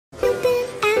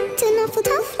awful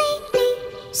tough lately.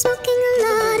 Smoking a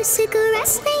lot of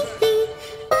cigarettes lately.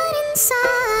 But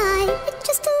inside, it's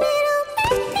just a little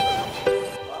baby.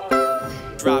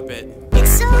 Drop it.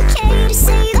 It's okay to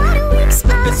say that a weak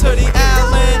spot. It's Hoodie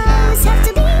Allen. Always have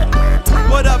to be on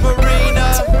top. What up,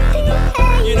 Arena?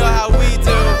 You know how we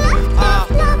do.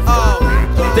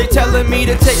 They telling me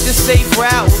to take the safe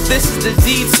route. This is the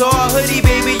detour. Hoodie,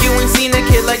 baby, you ain't seen a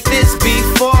kid like this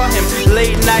before him.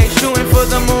 Late night shooting for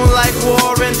the moon like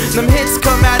Warren. Them hits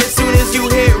come out as soon as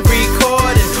you hit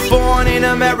recording. Born in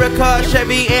America,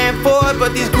 Chevy and Ford.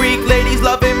 But these Greek ladies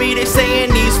loving me, they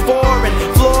saying he's foreign.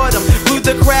 Floored them, glued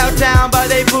the crowd down by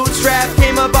they bootstraps.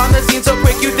 Came up on the scene so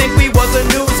quick you think we was a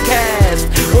newscast.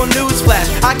 Well,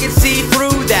 newsflash, I can see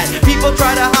through that. People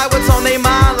try to hide what's on their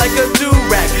mind like a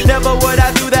do-rag. Never would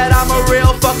I do that, I'm a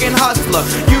real fucking hustler.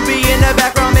 You be in the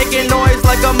background making noise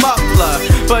like a muffler.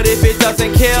 But if it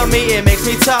doesn't kill me, it makes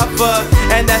me tougher.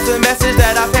 And that's the message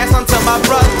that I pass on to my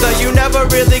brother. You never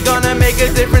really gonna make a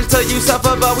difference till you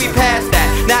suffer, but we passed that.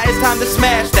 Now it's time to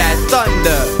smash that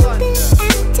thunder.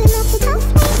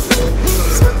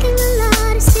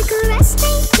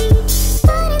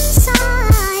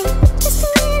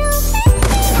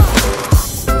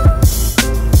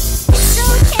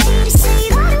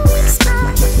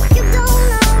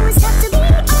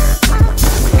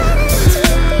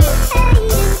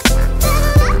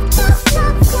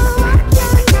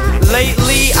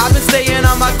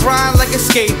 Grind like a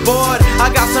skateboard. I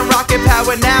got some rocket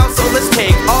power now, so let's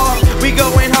take off. We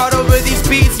going hard over these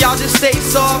beats, y'all just stay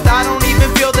soft. I don't even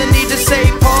feel the need to say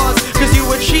pause, cause you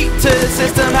were cheap to the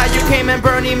system, how you came and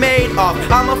Bernie made off.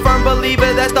 I'm a firm believer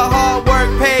that the hard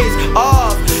work pays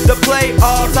off. The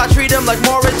playoffs, I treat them like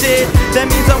Mora did. That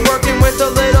means I'm working with a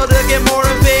little to get more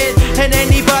of it. And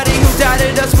anybody who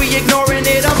doubted us, we ignoring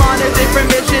it. I'm on a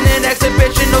different mission, an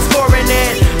exhibition, no scoring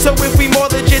it. So if we more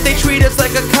legit, they treat us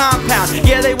like a compound.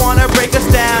 Yeah, they wanna break us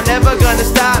down, never gonna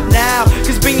stop now.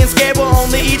 Cause being scared will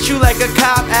only eat you like a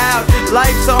cop out.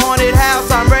 Life's a haunted house,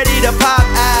 I'm ready to pop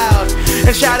out.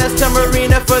 And shout outs to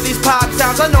Marina for these pop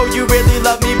sounds. I know you really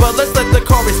love me, but let's let the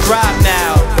chorus drop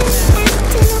now.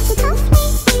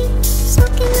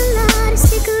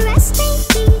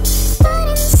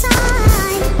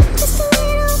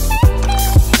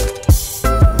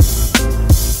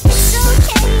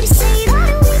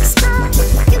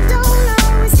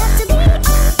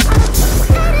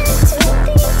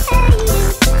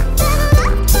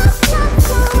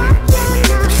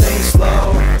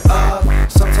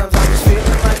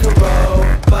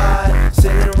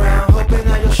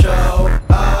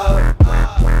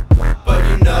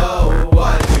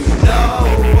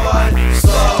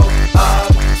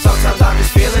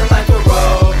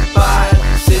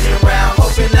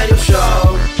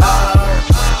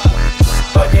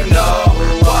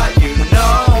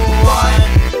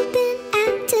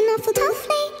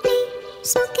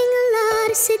 Smoking a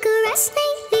lot of cigarettes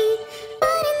lately,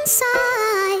 but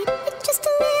inside, it's just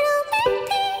a little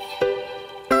baby.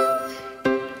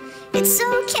 It's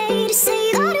okay to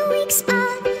say that a weak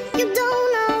spot. You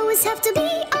don't always have to be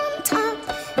on